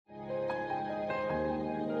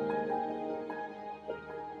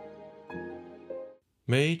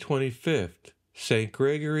May 25th, St.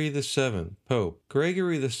 Gregory VII, Pope.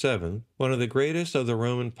 Gregory VII, one of the greatest of the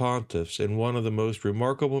Roman pontiffs and one of the most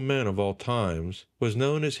remarkable men of all times, was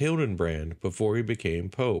known as Hildebrand before he became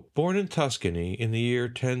pope. Born in Tuscany in the year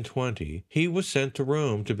 1020, he was sent to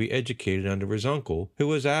Rome to be educated under his uncle, who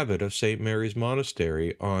was abbot of St. Mary's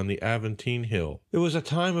Monastery on the Aventine Hill. It was a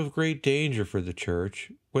time of great danger for the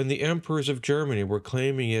Church, when the emperors of Germany were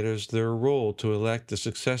claiming it as their role to elect the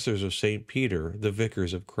successors of St. Peter, the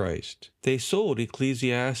vicars of Christ. They sold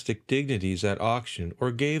ecclesiastic dignities at auction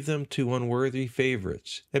or gave them to unworthy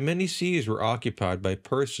favorites, and many sees were occupied by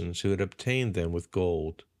persons who had obtained them with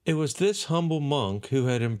gold. It was this humble monk who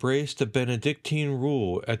had embraced the Benedictine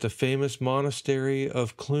rule at the famous monastery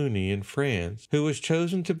of Cluny in France, who was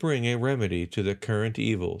chosen to bring a remedy to the current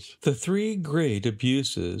evils. The three great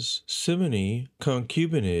abuses, simony,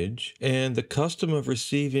 concubinage, and the custom of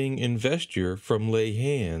receiving investiture from lay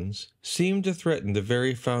hands, seemed to threaten the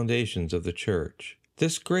very foundations of the Church.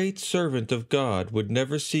 This great servant of God would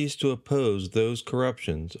never cease to oppose those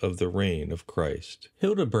corruptions of the reign of Christ.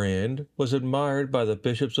 Hildebrand was admired by the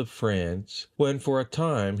bishops of France when for a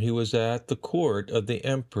time he was at the court of the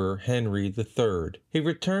Emperor Henry III. He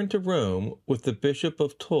returned to Rome with the Bishop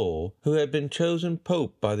of Tulle, who had been chosen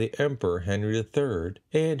pope by the Emperor Henry III,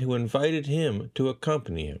 and who invited him to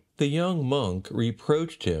accompany him. The young monk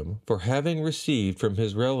reproached him for having received from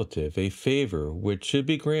his relative a favor which should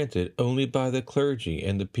be granted only by the clergy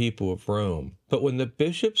and the people of Rome. But when the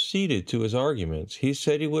bishop ceded to his arguments, he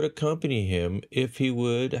said he would accompany him if he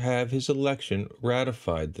would have his election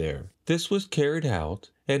ratified there. This was carried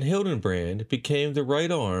out, and Hildebrand became the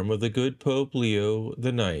right arm of the good Pope Leo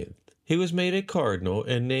IX. He was made a cardinal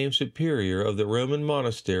and named superior of the Roman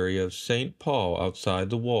monastery of St. Paul outside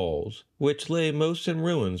the walls, which lay most in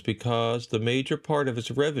ruins because the major part of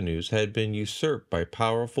its revenues had been usurped by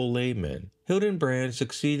powerful laymen. Hildebrand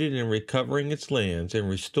succeeded in recovering its lands and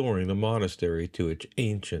restoring the monastery to its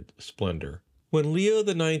ancient splendor. When Leo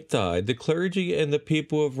IX died, the clergy and the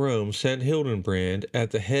people of Rome sent Hildebrand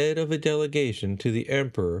at the head of a delegation to the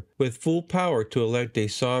emperor with full power to elect a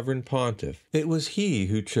sovereign pontiff. It was he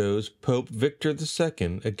who chose Pope Victor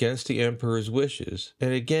II against the emperor's wishes,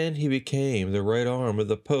 and again he became the right arm of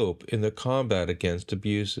the pope in the combat against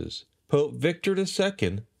abuses. Pope Victor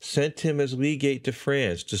II sent him as legate to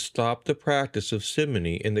France to stop the practice of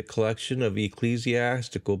simony in the collection of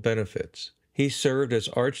ecclesiastical benefits. He served as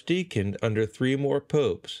archdeacon under three more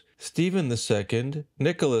popes, Stephen II,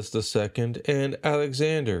 Nicholas II, and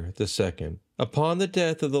Alexander II. Upon the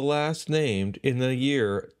death of the last named in the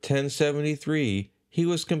year 1073, he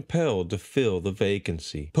was compelled to fill the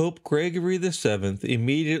vacancy. Pope Gregory VII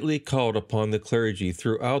immediately called upon the clergy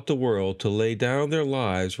throughout the world to lay down their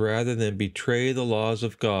lives rather than betray the laws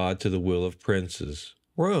of God to the will of princes.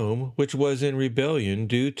 Rome, which was in rebellion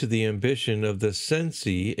due to the ambition of the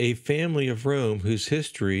Cenci, a family of Rome whose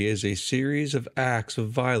history is a series of acts of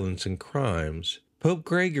violence and crimes, Pope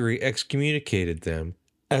Gregory excommunicated them.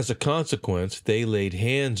 As a consequence, they laid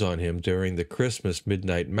hands on him during the Christmas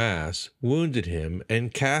midnight mass, wounded him,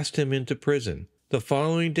 and cast him into prison. The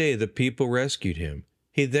following day the people rescued him.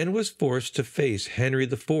 He then was forced to face Henry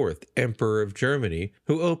IV, Emperor of Germany,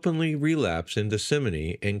 who openly relapsed into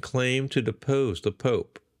simony and claimed to depose the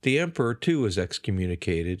Pope. The Emperor too was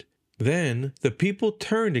excommunicated. Then the people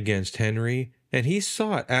turned against Henry, and he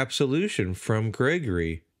sought absolution from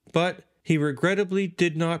Gregory. But he regrettably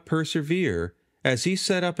did not persevere, as he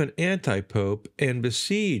set up an anti-pope and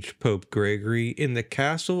besieged Pope Gregory in the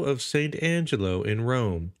castle of St. Angelo in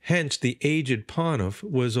Rome. Hence the aged pontiff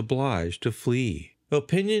was obliged to flee.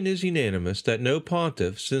 Opinion is unanimous that no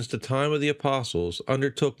pontiff since the time of the apostles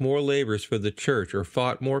undertook more labors for the Church or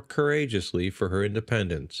fought more courageously for her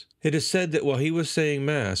independence. It is said that while he was saying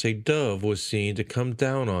Mass, a dove was seen to come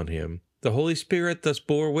down on him. The Holy Spirit thus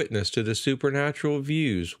bore witness to the supernatural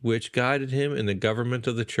views which guided him in the government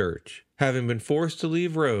of the Church. Having been forced to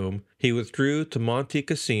leave Rome, he withdrew to Monte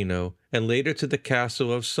Cassino and later to the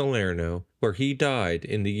castle of Salerno, where he died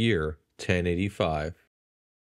in the year 1085.